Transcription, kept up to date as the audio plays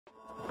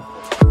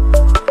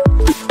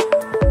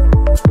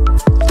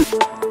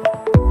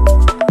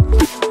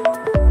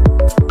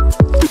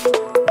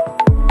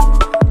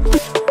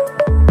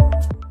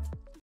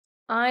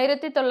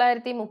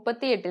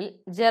1938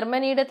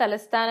 ജർമ്മനിയുടെ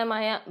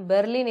തലസ്ഥാനമായ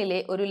ബെർലിനിലെ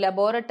ഒരു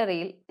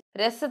ലബോറട്ടറിയിൽ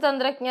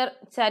രസതന്ത്രജ്ഞർ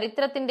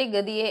ചരിത്രത്തിന്റെ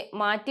ഗതിയെ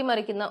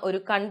മാറ്റിമറിക്കുന്ന ഒരു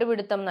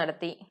കണ്ടുപിടുത്തം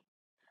നടത്തി.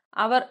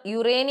 അവർ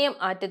യുറേനിയം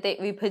ആറ്റത്തെ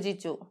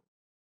വിഭജിച്ചു.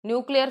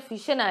 ന്യൂക്ലിയർ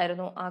ഫിഷൻ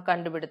ആയിരുന്നു ആ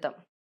കണ്ടുപിടുത്തം.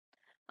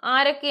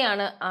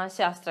 ആരൊക്കെയാണ് ആ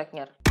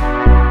ശാസ്ത്രജ്ഞർ?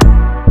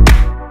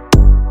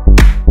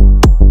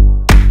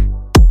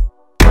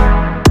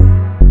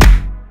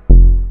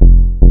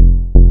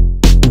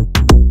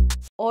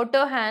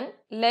 Auto Han,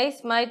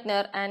 lies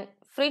മൈറ്റ്നർ and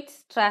Fritz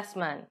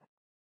സ്ട്രാസ്മാൻ.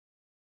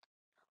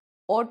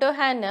 Auto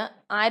hand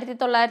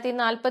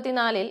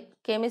 1944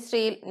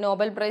 കെമിസ്ട്രിയിൽ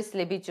Nobel prize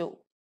ലഭിച്ചു.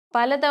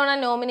 പലതവണ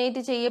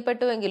നോമിനേറ്റ്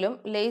ചെയ്യപ്പെട്ടുവെങ്കിലും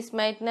ലൈസ്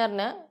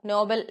മൈറ്റ്നറിന്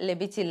നോബൽ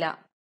ലഭിച്ചില്ല.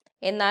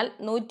 എന്നാൽ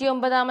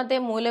 109ാമത്തെ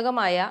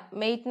മൂലകമായ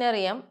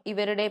മെയ്റ്റ്നറിയം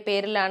ഇവരുടെ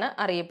പേരിലാണ്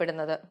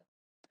അറിയപ്പെടുന്നത്.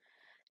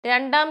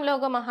 രണ്ടാം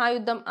ലോക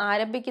മഹായുദ്ധം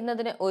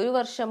ആരംഭിക്കുന്നതിന് ഒരു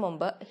വർഷം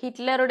മുമ്പ്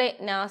ഹിറ്റ്ലറുടെ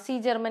നാസി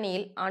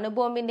ജർമ്മനിയിൽ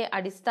അണുബോംബിന്റെ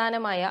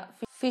അടിസ്ഥാനമായ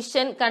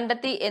ഫിഷൻ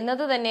കണ്ടെത്തി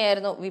എന്നതു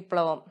തന്നെയായിരുന്നു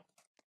വിപ്ലവം.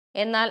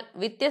 എന്നാൽ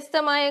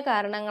വ്യത്യസ്തമായ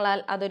കാരണങ്ങളാൽ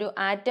അതൊരു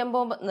ആറ്റം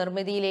ബോംബ്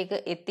നിർമ്മിതിയിലേക്ക്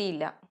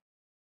എത്തിയില്ല.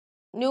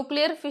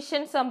 ന്യൂക്ലിയർ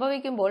ഫിഷൻ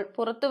സംഭവിക്കുമ്പോൾ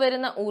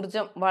പുറത്തുവരുന്ന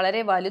ഊർജം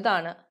വളരെ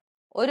വലുതാണ്.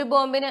 ഒരു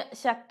ബോംബിന്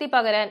ശക്തി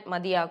പകരാൻ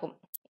മതിയാകും.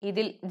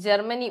 ഇതിൽ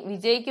ജർമ്മനി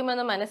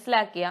വിജയിക്കുമെന്ന്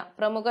മനസ്സിലാക്കിയ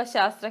പ്രമുഖ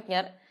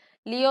ശാസ്ത്രജ്ഞർ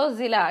ലിയോ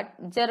സിലാർഡ്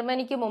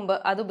ജർമ്മനിക്ക് മുമ്പ്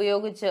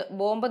അതുപയോഗിച്ച്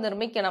ബോംബ്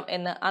നിർമ്മിക്കണം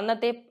എന്ന്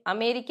അന്നത്തെ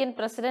അമേരിക്കൻ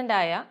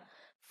പ്രസിഡന്റായ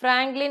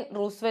ഫ്രാങ്ക്ലിൻ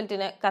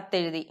റൂസ്വെൽറ്റിന്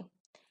കത്തെഴുതി.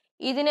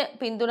 ഇതിന്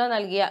പിന്തുണ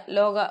നൽകിയ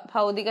ലോക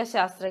ഭൗതിക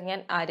ശാസ്ത്രജ്ഞൻ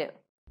ആര്?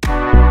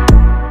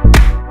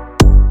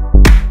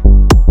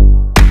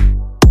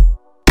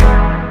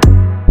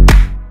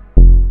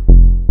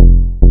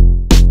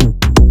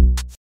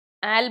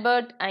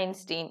 Albert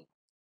Einstein.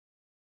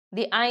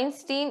 The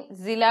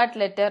Einstein-Szilard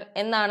letter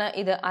എന്നാണ്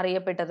ഇത്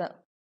അറിയപ്പെട്ടത്.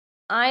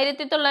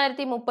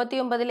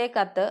 1939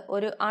 കത്ത്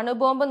ഒരു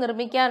അണുബോംബ്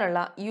നിർമ്മിക്കാനുള്ള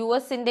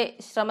US-ന്റെ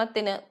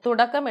ശ്രമത്തിന്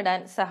തുടക്കമിടാൻ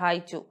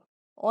സഹായിച്ചു.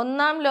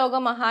 ഒന്നാം ലോക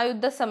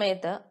മഹായുദ്ധ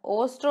സമയത്ത്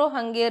ഓസ്ട്രോ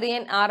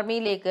ഹംഗേറിയൻ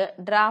ആർമിയിലേക്ക്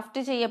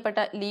ഡ്രാഫ്റ്റ് ചെയ്യപ്പെട്ട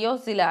ലിയോ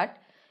സിലാർഡ്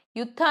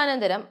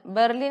യുദ്ധാനന്തരം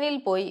ബെർലിനിൽ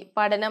പോയി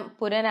പഠനം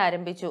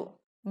പുനരാരംഭിച്ചു.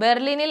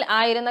 ബെർലിനിൽ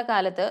ആയിരുന്ന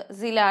കാലത്ത്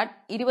സിലാർഡ്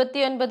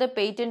 29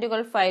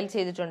 പേറ്റന്റുകൾ ഫയൽ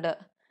ചെയ്തിട്ടുണ്ട്.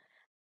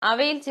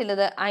 അവയിൽ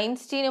ചിലത്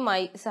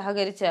ഐൻസ്റ്റീനുമായി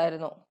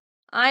സഹകരിച്ചായിരുന്നു.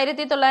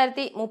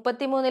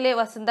 1933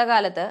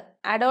 വസന്തകാലത്ത്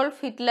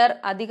അഡോൾഫ് ഹിറ്റ്ലർ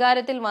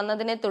അധികാരത്തിൽ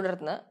വന്നതിനെ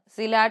തുടർന്ന്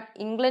സിലാർഡ്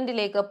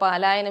ഇംഗ്ലണ്ടിലേക്ക്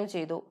പലായനം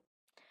ചെയ്തു.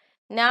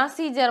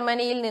 നാസി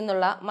ജർമ്മനിയിൽ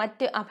നിന്നുള്ള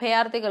മറ്റ്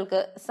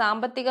അഭയാർത്ഥികൾക്ക്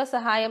സാമ്പത്തിക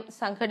സഹായം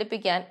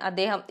സംഘടിപ്പിക്കാൻ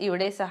അദ്ദേഹം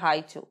ഇവിടെ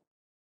സഹായിച്ചു.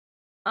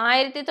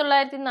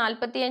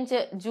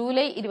 1945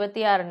 ജൂലൈ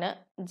 26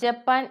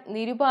 ജപ്പാൻ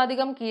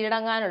നിരുപാധികം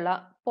കീഴടങ്ങാനുള്ള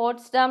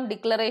പോട്സ്ഡാം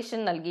ഡിക്ലറേഷൻ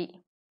നൽകി.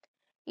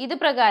 ഇത്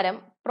പ്രകാരം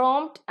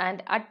പ്രോംപ്റ്റ്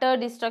ആൻഡ് അട്ടർ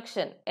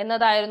ഡിസ്ട്രക്ഷൻ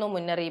എന്നതായിരുന്നു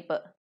മുന്നറിയിപ്പ്.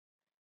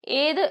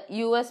 ഏത്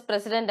US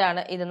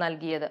പ്രസിഡന്റാണ് ഇത്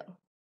നൽകിയത്?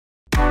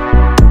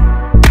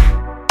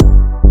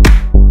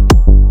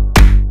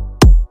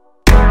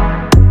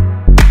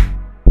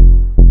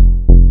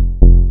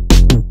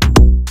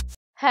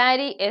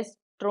 Harry S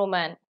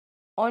Truman.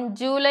 On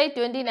July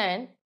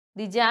 29,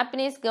 the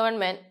Japanese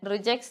government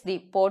rejects the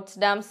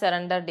Potsdam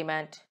surrender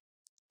demand.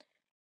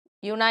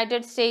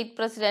 United States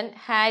President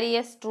Harry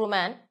S.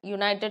 Truman,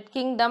 United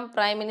Kingdom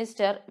Prime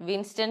Minister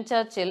Winston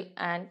Churchill,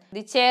 and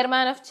the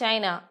Chairman of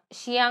China,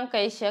 Chiang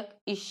Kai-shek,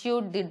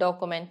 issued the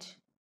document.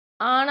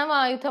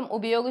 ആണവായുധം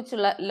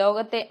ഉപയോഗിച്ചുള്ള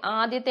ലോകത്തെ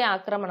ആദ്യത്തെ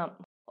ആക്രമണം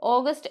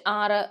August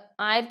 6,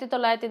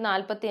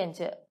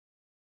 1945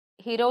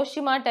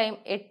 Hiroshima time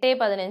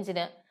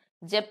 8:15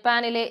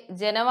 ജപ്പാനിലെ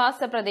ജനവാസ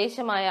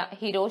പ്രദേശമായ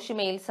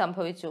ഹിരോഷിമയിൽ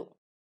സംഭവിച്ചു.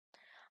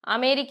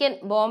 American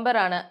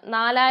ബോംബറാണ്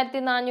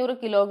 4400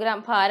 kilogram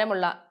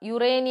ഭാരമുള്ള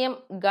uranium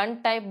gun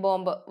type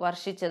bomb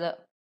വർഷിച്ചത്.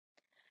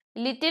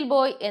 Little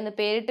boy എന്ന്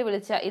പേരിട്ട്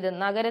വിളിച്ച ഇത്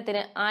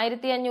നഗരത്തിന്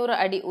 1500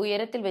 അടി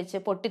ഉയരത്തിൽ വെച്ച്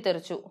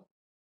പൊട്ടിത്തെറിച്ചു.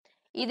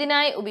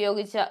 ഇതിനായി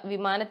ഉപയോഗിച്ച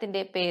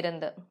വിമാനത്തിന്റെ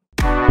പേരെന്ത്?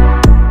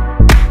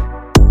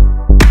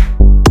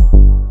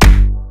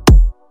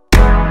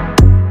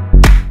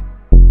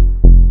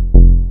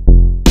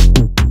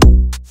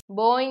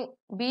 Boeing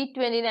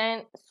B-29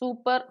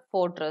 super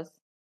fortress.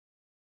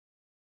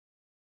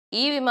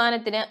 ഈ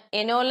വിമാനത്തിന്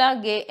എനോല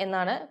ഗേ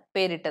എന്നാണ്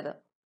പേരിട്ടത്.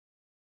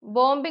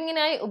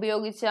 ബോംബിങ്ങിനായി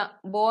ഉപയോഗിച്ച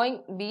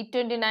ബോയിങ്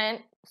B-29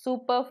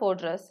 സൂപ്പർ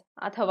ഫോർട്രസ്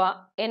അഥവാ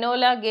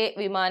എനോല ഗേ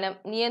വിമാനം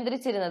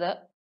നിയന്ത്രിച്ചിരുന്നത്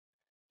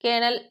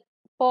colonel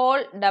Paul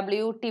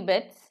W.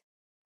 Tibbets,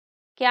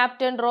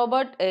 captain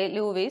Robert A.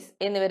 Lewis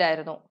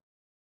എന്നിവരായിരുന്നു.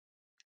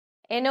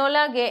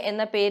 എനോല ഗേ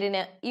എന്ന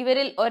പേരിന്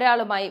ഇവരിൽ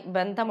ഒരാളുമായി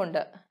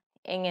ബന്ധമുണ്ട്.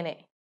 എങ്ങനെ?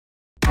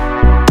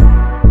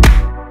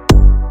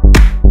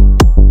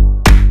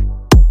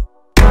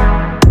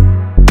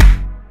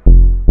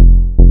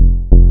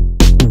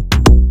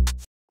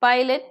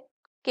 പൈലറ്റ്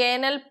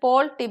കേണൽ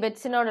പോൾ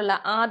ടിബറ്റ്സിനോടുള്ള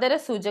ആദര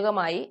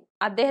സൂചകമായി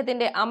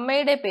അദ്ദേഹത്തിന്റെ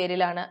അമ്മയുടെ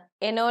പേരിലാണ്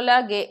എനോല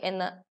ഗേ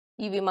എന്ന്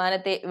ഈ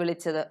വിമാനത്തെ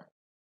വിളിച്ചത്.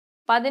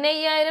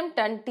 15,000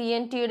 ടൺ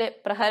TNTയുടെ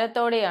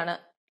പ്രഹരത്തോടെയാണ്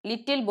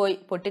ലിറ്റിൽ ബോയ്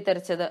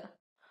പൊട്ടിത്തെറിച്ചത്.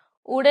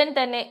 ഉടൻ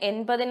തന്നെ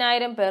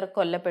 80,000 പേർ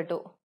കൊല്ലപ്പെട്ടു.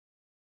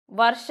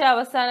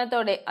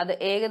 വർഷാവസാനത്തോടെ അത്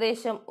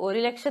ഏകദേശം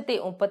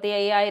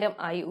 1,35,000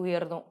 ആയി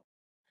ഉയർന്നു.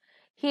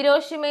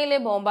 ഹിരോഷിമയിലെ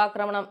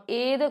ബോംബാക്രമണം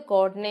ഏത്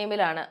കോഡ്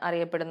നെയിമിലാണ്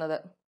അറിയപ്പെടുന്നത്?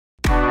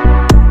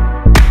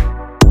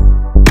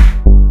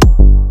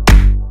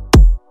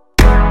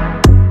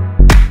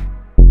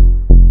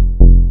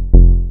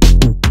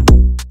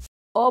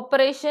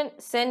 ഓപ്പറേഷൻ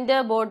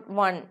സെന്റർ ബോർഡ്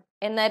 1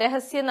 എന്ന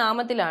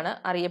രഹസ്യനാമത്തിലാണ്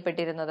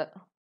അറിയപ്പെട്ടിരുന്നത്.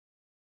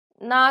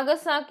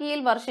 നാഗസാക്കിയിൽ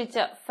വർഷിച്ച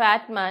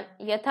ഫാറ്റ്മാൻ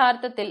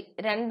യഥാർത്ഥത്തിൽ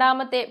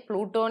രണ്ടാമത്തെ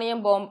പ്ലൂട്ടോണിയം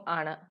ബോംബ്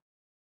ആണ്.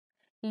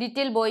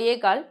 ലിറ്റിൽ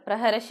ബോയിയേക്കാൾ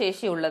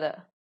പ്രഹരശേഷിയുള്ളത്.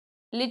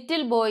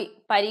 ലിറ്റിൽ ബോയ്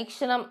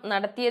പരീക്ഷണം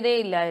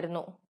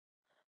നടത്തിയതേയില്ലായിരുന്നു.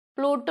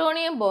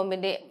 പ്ലൂട്ടോണിയം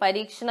ബോംബിന്റെ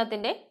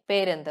പരീക്ഷണത്തിന്റെ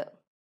പേരെന്ത്?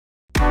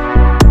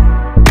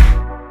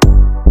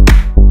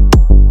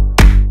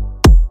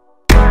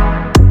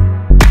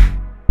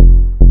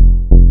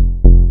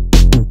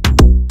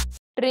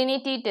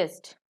 Trinity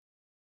test.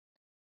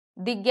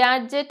 ദി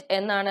ഗാഡ്ജറ്റ്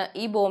എന്നാണ്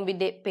ഈ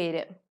ബോംബിന്റെ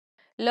പേര്.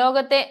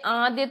 ലോകത്തെ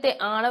ആദ്യത്തെ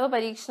ആണവ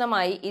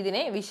പരീക്ഷണമായി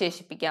ഇതിനെ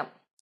വിശേഷിപ്പിക്കാം.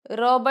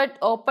 റോബർട്ട്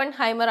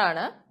ഓപ്പൺഹൈമർ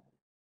ആണ്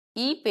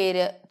ഈ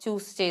പേര്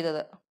ചൂസ്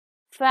ചെയ്തത്.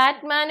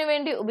 ഫാറ്റ്മാനു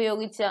വേണ്ടി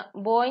ഉപയോഗിച്ച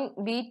ബോയിങ്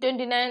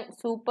B-29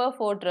 സൂപ്പർ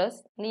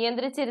ഫോർട്രസ്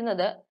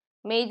നിയന്ത്രിച്ചിരുന്നത്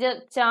മേജർ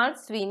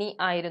ചാൾസ് സ്വീനി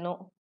ആയിരുന്നു.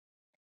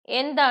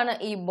 എന്താണ്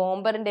ഈ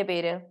ബോംബറിന്റെ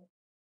പേര്?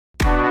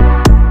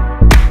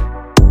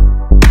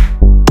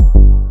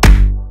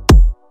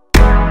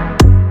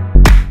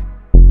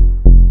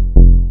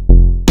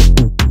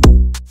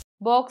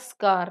 Box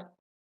car.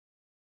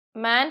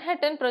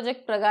 മാൻഹട്ടൻ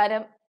പ്രൊജക്ട്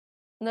പ്രകാരം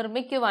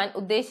നിർമ്മിക്കുവാൻ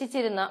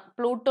ഉദ്ദേശിച്ചിരുന്ന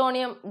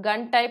plutonium gun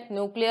type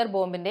nuclear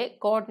ബോംബിന്റെ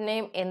code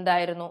name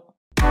എന്തായിരുന്നു?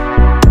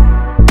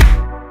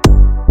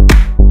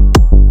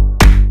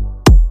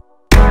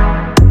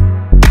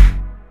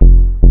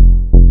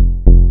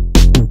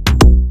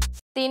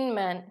 Thin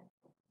man.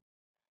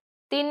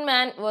 Thin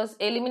man was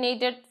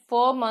eliminated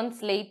 4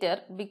 months later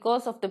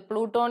because of the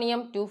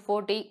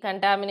plutonium-240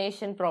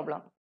 contamination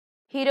problem.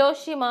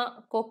 Hiroshima,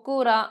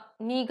 കൊക്കൂറ,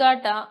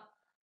 നീഗാട്ട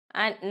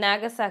and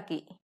Nagasaki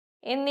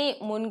എന്നീ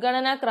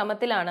മുൻഗണനാ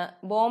ക്രമത്തിലാണ്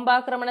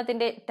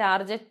ബോംബാക്രമണത്തിന്റെ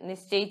ടാർഗറ്റ്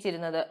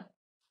നിശ്ചയിച്ചിരുന്നത്.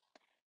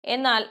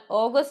 എന്നാൽ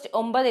ഓഗസ്റ്റ്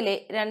 9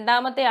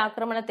 രണ്ടാമത്തെ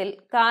ആക്രമണത്തിൽ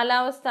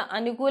കാലാവസ്ഥ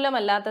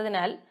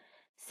അനുകൂലമല്ലാത്തതിനാൽ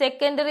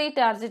സെക്കൻഡറി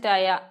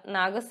ടാർഗറ്റായ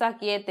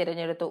നാഗസാക്കിയെ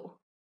തിരഞ്ഞെടുത്തു.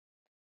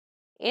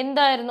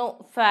 എന്തായിരുന്നു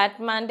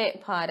ഫാറ്റ്മാന്റെ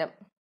ഭാരം?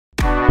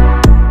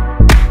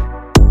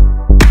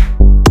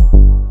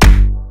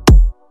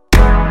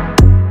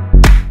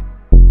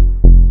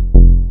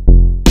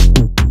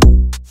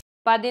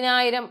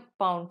 10,000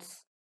 പൗണ്ട്സ്.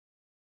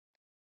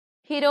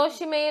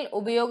 ഹിരോഷിമയിൽ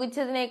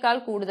ഉപയോഗിച്ചതിനേക്കാൾ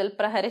കൂടുതൽ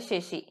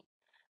പ്രഹരശേഷി,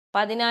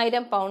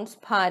 10,000 പൗണ്ട്സ്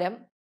ഭാരം,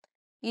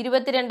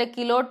 22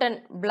 കിലോ ടൺ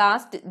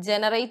ബ്ലാസ്റ്റ്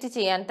ജനറേറ്റ്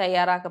ചെയ്യാൻ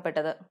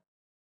തയ്യാറാക്കപ്പെട്ടത്.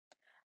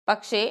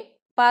 പക്ഷേ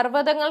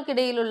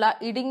പർവ്വതങ്ങൾക്കിടയിലുള്ള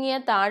ഇടുങ്ങിയ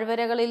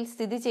താഴ്വരകളിൽ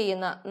സ്ഥിതി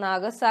ചെയ്യുന്ന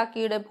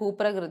നാഗസാക്കിയുടെ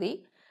ഭൂപ്രകൃതി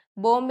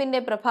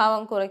ബോംബിന്റെ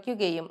പ്രഭാവം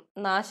കുറയ്ക്കുകയും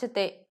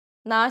നാശത്തെ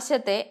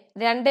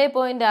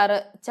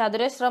 2.6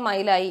 ചതുരശ്ര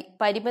മൈലായി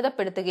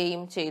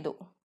പരിമിതപ്പെടുത്തുകയും ചെയ്തു.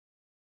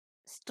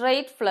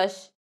 Straight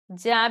flush,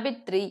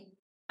 ജാബിറ്റ് 3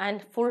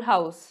 and full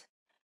house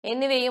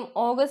എന്നിവയും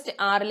ഓഗസ്റ്റ്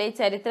 6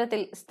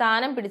 ചരിത്രത്തിൽ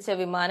സ്ഥാനം പിടിച്ച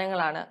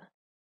വിമാനങ്ങളാണ്.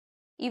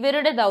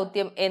 ഇവരുടെ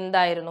ദൗത്യം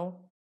എന്തായിരുന്നു?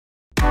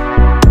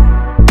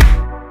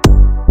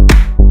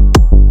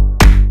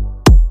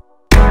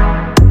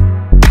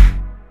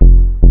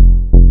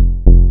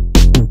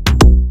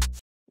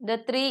 The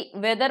 3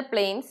 weather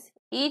planes,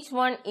 each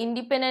one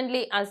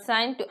independently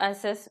assigned to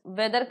assess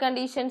weather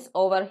conditions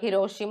over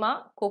Hiroshima,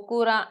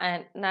 Kokura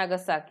and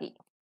Nagasaki.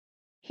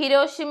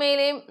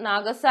 ഹിരോഷിമയിലെയും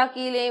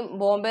നാഗസാക്കിയിലെയും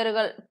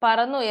ബോംബറുകൾ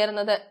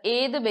പറന്നുയർന്നത്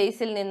ഏത്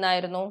ബേസിൽ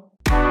നിന്നായിരുന്നു?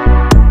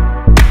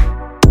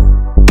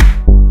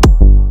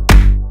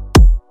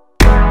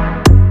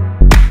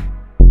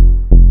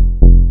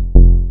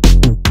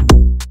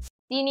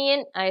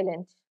 ടിനിയൻ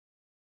ഐലൻഡ്.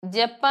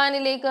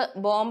 ജപ്പാനിലേക്ക്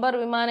ബോംബർ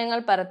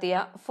വിമാനങ്ങൾ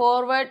പറത്തിയ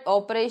ഫോർവേഡ്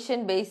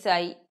ഓപ്പറേഷൻ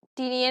ബേസായി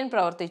ടിനിയൻ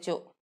പ്രവർത്തിച്ചു.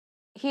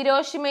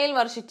 ഹിരോഷിമയിൽ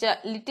വർഷിച്ച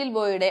ലിറ്റിൽ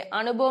ബോയുടെ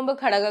അണുബോംബ്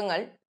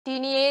ഘടകങ്ങൾ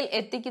ടിനിയയിൽ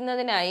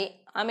എത്തിക്കുന്നതിനായി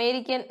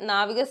അമേരിക്കൻ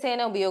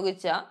നാവികസേന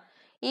ഉപയോഗിച്ച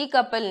ഈ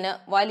കപ്പലിന്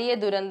വലിയ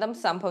ദുരന്തം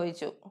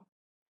സംഭവിച്ചു.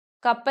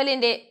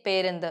 കപ്പലിന്റെ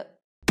പേരെന്ത്?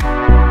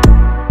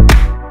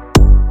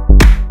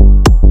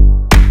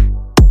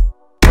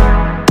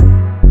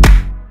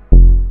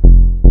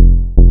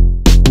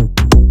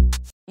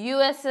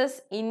 USS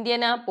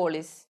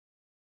Indianapolis.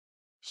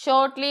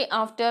 Shortly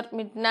after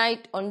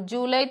midnight on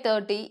July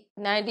 30,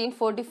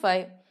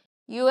 1945,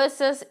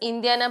 USS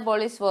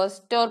Indianapolis was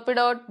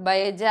torpedoed by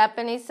a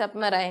Japanese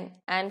submarine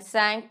and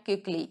sank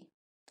quickly.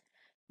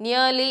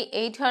 Nearly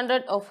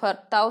 800 of her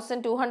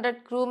 1,200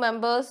 crew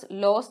members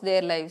lost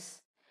their lives,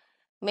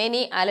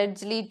 many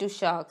allegedly to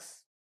shocks.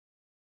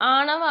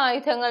 ആണവ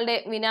ആയുധങ്ങളുടെ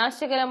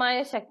വിനാശകരമായ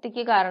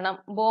ശക്തിക്ക് കാരണം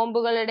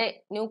ബോംബുകളുടെ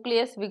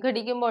nucleus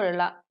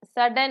വിഘടിക്കുമ്പോഴുള്ള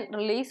sudden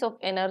release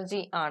of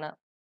energy ആണ്.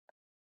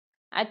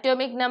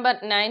 Atomic number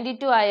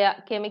 92 ആയ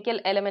chemical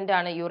element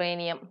ആണ്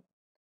uranium.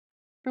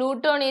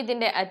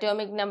 പ്ലൂട്ടോണിയത്തിന്റെ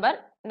atomic number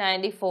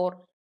 94.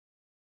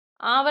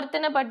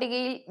 ആവർത്തന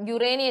പട്ടികയിൽ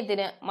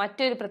യുറേനിയത്തിന്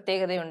മറ്റൊരു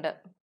പ്രത്യേകതയുണ്ട്.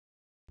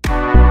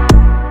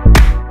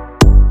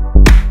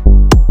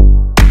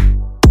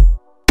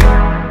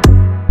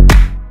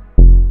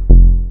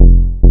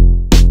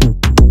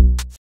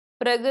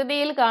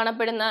 പ്രകൃതിയിൽ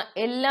കാണപ്പെടുന്ന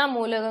എല്ലാ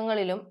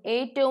മൂലകങ്ങളിലും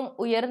ഏറ്റവും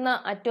ഉയർന്ന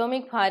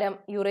അറ്റോമിക് ഭാരം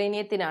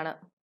യുറേനിയത്തിനാണ്.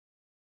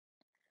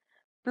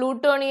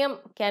 Plutonium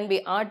can be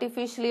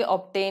artificially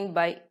obtained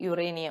by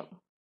uranium.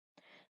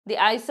 The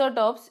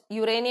isotopes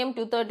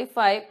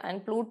uranium-235 and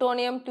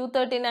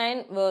plutonium-239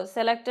 were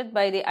selected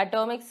by the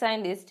atomic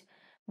scientists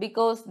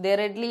because they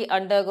readily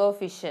undergo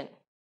fission.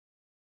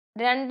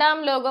 രണ്ടാം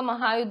ലോക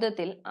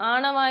മഹായുദ്ധത്തിൽ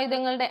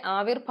ആണവായുധങ്ങളുടെ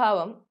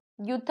ആവിർഭാവം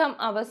യുദ്ധം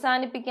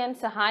അവസാനിപ്പിക്കാൻ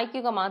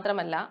സഹായിക്കുക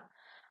മാത്രമല്ല,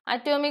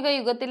 അറ്റോമിക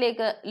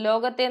യുഗത്തിലേക്ക്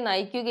ലോകത്തെ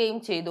നയിക്കുകയും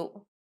ചെയ്തു.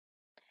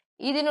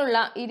 ഇതിനുള്ള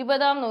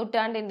 20-ാം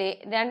നൂറ്റാണ്ടിന്റെ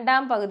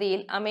രണ്ടാം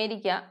പകുതിയിൽ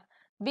അമേരിക്ക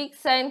ബിഗ്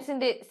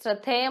സയൻസിന്റെ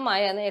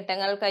ശ്രദ്ധേയമായ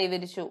നേട്ടങ്ങൾ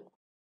കൈവരിച്ചു.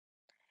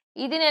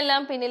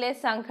 ഇതിനെല്ലാം പിന്നിലെ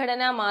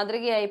സംഘടനാ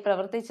മാതൃകയായി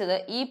പ്രവർത്തിച്ചത്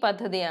ഈ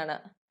പദ്ധതിയാണ്.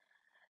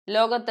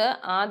 ലോകത്ത്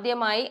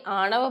ആദ്യമായി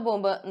ആണവ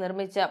ബോംബ്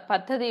നിർമ്മിച്ച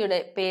പദ്ധതിയുടെ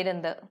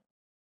പേരെന്ത്?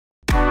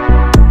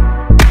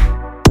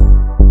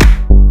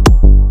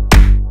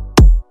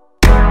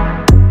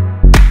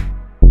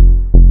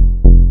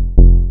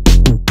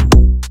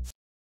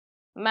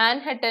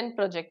 Manhattan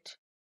project.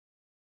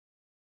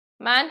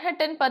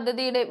 മാൻഹട്ടൻ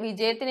പദ്ധതിയുടെ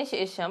വിജയത്തിന്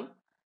ശേഷം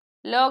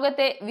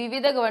ലോകത്തെ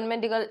വിവിധ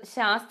ഗവൺമെന്റുകൾ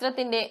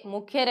ശാസ്ത്രത്തിന്റെ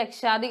മുഖ്യ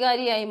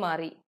രക്ഷാധികാരിയായി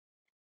മാറി.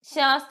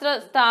 ശാസ്ത്ര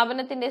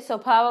സ്ഥാപനത്തിന്റെ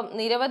സ്വഭാവം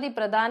നിരവധി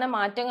പ്രധാന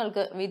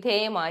മാറ്റങ്ങൾക്ക്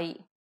വിധേയമായി.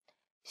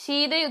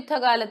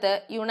 ശീതയുദ്ധകാലത്ത്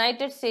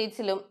യുണൈറ്റഡ്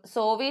സ്റ്റേറ്റ്സിലും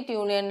സോവിയറ്റ്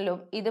യൂണിയനിലും,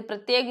 ഇത്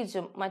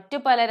പ്രത്യേകിച്ചും മറ്റു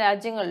പല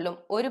രാജ്യങ്ങളിലും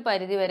ഒരു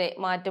പരിധിവരെ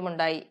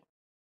മാറ്റമുണ്ടായി.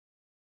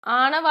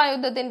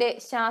 ആണവായുധത്തിന്റെ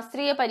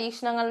ശാസ്ത്രീയ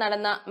പരീക്ഷണങ്ങൾ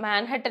നടന്ന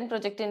Manhattan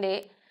പ്രൊജക്ടിന്റെ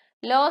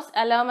loss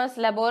അലാമസ്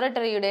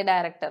ലബോറട്ടറിയുടെ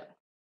director.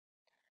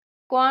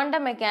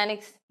 Quantum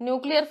mechanics,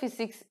 nuclear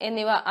physics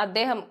എന്നിവ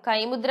അദ്ദേഹം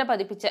കൈമുദ്ര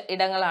പതിപ്പിച്ച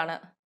ഇടങ്ങളാണ്.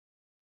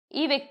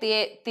 ഈ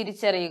വ്യക്തിയെ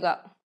തിരിച്ചറിയുക.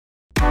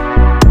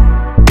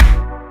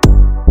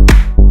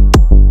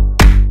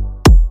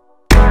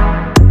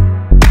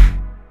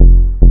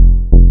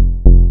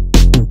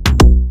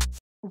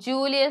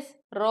 Julius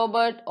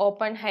Robert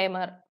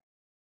Oppenheimer.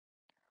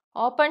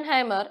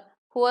 Oppenheimer,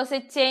 who was a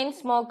chain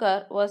smoker,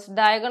 was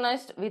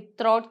diagnosed with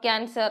throat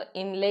cancer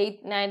in late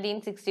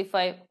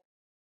 1965.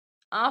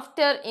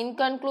 After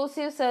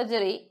inconclusive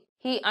surgery,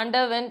 he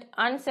underwent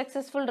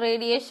unsuccessful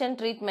radiation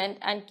treatment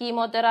and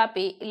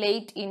chemotherapy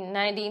late in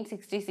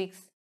 1966.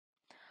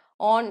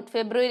 On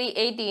February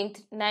 18,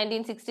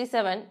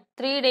 1967,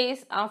 3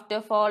 days after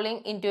falling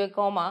into a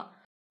coma,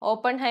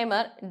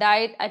 Oppenheimer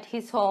died at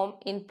his home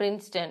in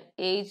Princeton,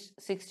 aged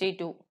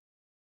 62.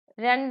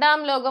 രണ്ടാം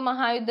ലോക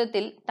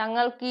മഹായുദ്ധത്തിൽ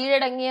തങ്ങൾ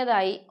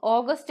കീഴടങ്ങിയതായി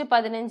August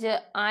 15,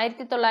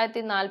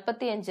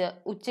 1945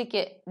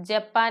 ഉച്ചയ്ക്ക്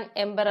Japan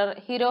emperor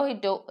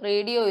ഹിരോഹിറ്റോ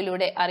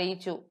റേഡിയോയിലൂടെ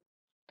അറിയിച്ചു.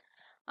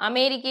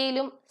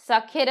 അമേരിക്കയിലും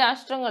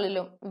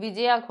സഖ്യരാഷ്ട്രങ്ങളിലും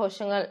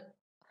വിജയാഘോഷങ്ങൾ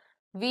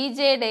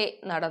Vijay day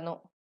നടന്നു.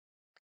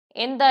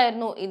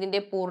 എന്തായിരുന്നു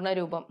ഇതിന്റെ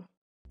പൂർണ്ണരൂപം?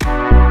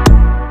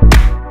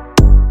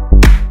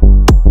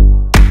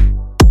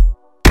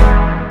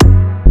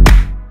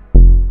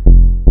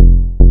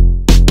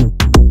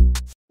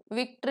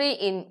 Victory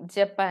in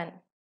Japan.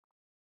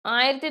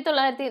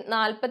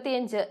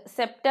 1945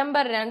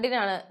 സെപ്റ്റംബർ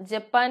 2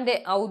 ജപ്പാന്റെ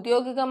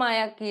ഔദ്യോഗികമായ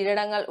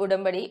കീഴടങ്ങൽ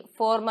ഉടമ്പടി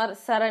ഫോർമർ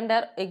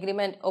സറണ്ടർ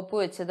എഗ്രിമെന്റ്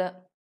ഒപ്പുവെച്ചത്.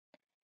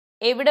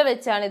 എവിടെ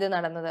വെച്ചാണിത്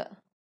നടന്നത്?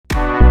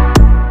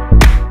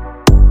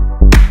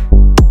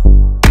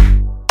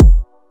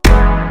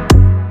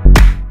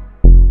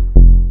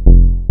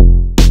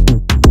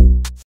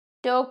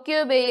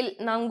 ടോക്കിയോ ബേയിൽ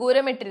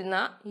നങ്കൂരമിട്ടിരുന്ന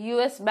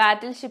US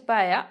ബാറ്റിൽ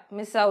ഷിപ്പായ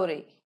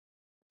മിസൗറി.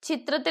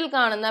 ചിത്രത്തിൽ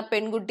കാണുന്ന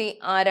പെൺകുട്ടി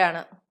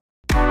ആരാണ്?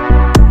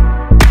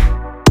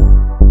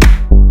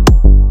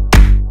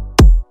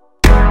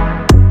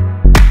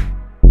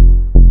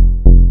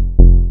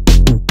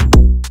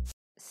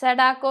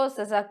 Sadako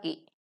Sasaki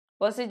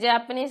was a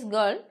Japanese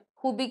girl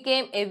who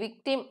became a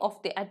victim of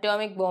the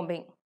atomic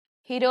bombing.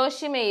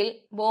 ഹിരോഷിമയിൽ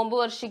bomb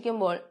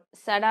വർഷിക്കുമ്പോൾ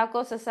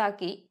Sadako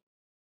Sasaki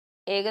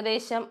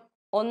ഏകദേശം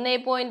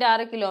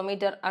 1.6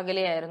 കിലോമീറ്റർ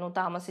അകലെയായിരുന്നു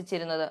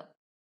താമസിച്ചിരുന്നത്.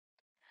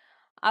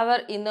 അവർ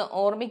ഇന്ന്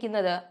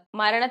ഓർമ്മിക്കുന്നത്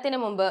മരണത്തിന്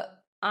മുമ്പ്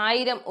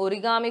 1000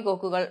 ഒറിഗാമി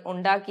കൊക്കുകൾ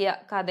ഉണ്ടാക്കിയ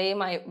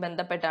കഥയുമായി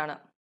ബന്ധപ്പെട്ടാണ്.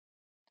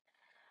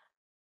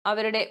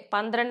 അവരുടെ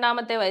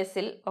 12ാമത്തെ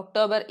വയസ്സിൽ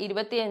ഒക്ടോബർ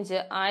 25,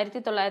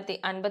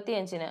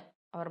 1955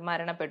 അവർ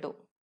മരണപ്പെട്ടു.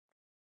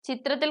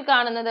 ചിത്രത്തിൽ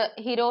കാണുന്നത്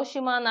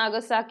ഹിരോഷിമ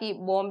നാഗസാക്കി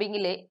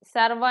ബോംബിങ്ങിലെ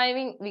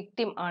സർവൈവിംഗ്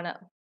വിക്ടിം ആണ്.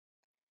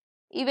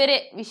 ഇവരെ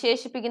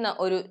വിശേഷിപ്പിക്കുന്ന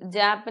ഒരു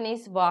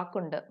ജാപ്പനീസ്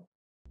വാക്കുണ്ട്.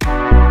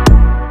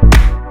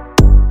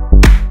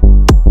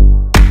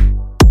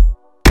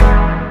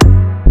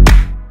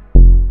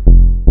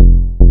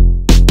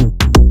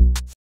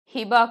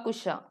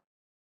 ഹിബാകുഷ.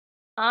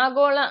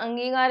 ആഗോള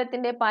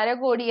അംഗീകാരത്തിന്റെ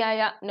പരകോടിയായ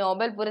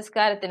നോബൽ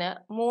പുരസ്കാരത്തിന്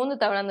 3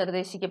 തവണ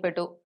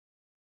നിർദ്ദേശിക്കപ്പെട്ടു.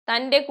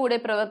 തന്റെ കൂടെ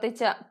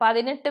പ്രവർത്തിച്ച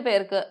 18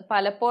 പേർക്ക്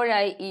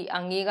പലപ്പോഴായി ഈ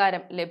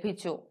അംഗീകാരം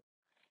ലഭിച്ചു.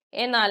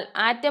 എന്നാൽ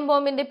ആറ്റം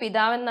ബോംബിന്റെ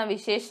പിതാവെന്ന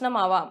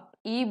വിശേഷണമാവാം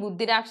ഈ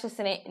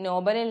ബുദ്ധിരാക്ഷസനെ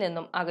നോബലിൽ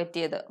നിന്നും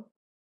അകറ്റിയത്.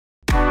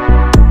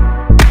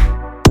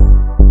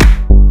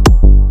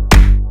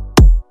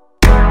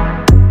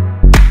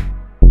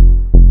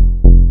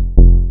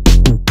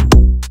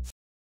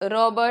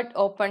 Robert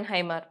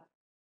Oppenheimer.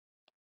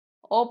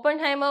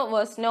 Oppenheimer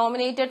was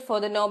nominated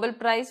for the Nobel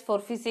Prize for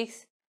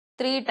Physics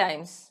 3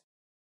 times,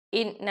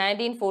 in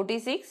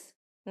 1946,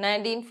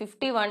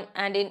 1951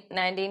 and in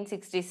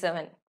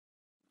 1967.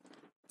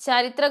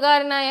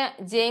 ചരിത്രകാരനായ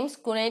ജെയിംസ്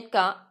കുനേറ്റ്ക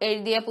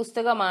എഴുതിയ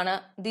പുസ്തകമാണ്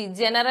the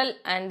general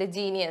and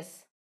genius.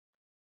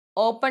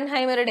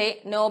 ഓപ്പൺഹൈമറുടെ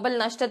Nobel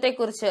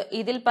നഷ്ടത്തെക്കുറിച്ച്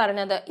ഇതിൽ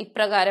പറഞ്ഞത്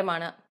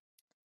ഇപ്രകാരമാണ്: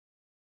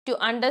 To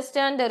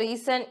understand the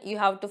reason, you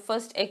have to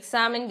first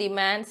examine the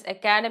man's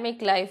academic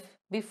life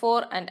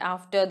before and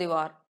after the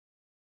war.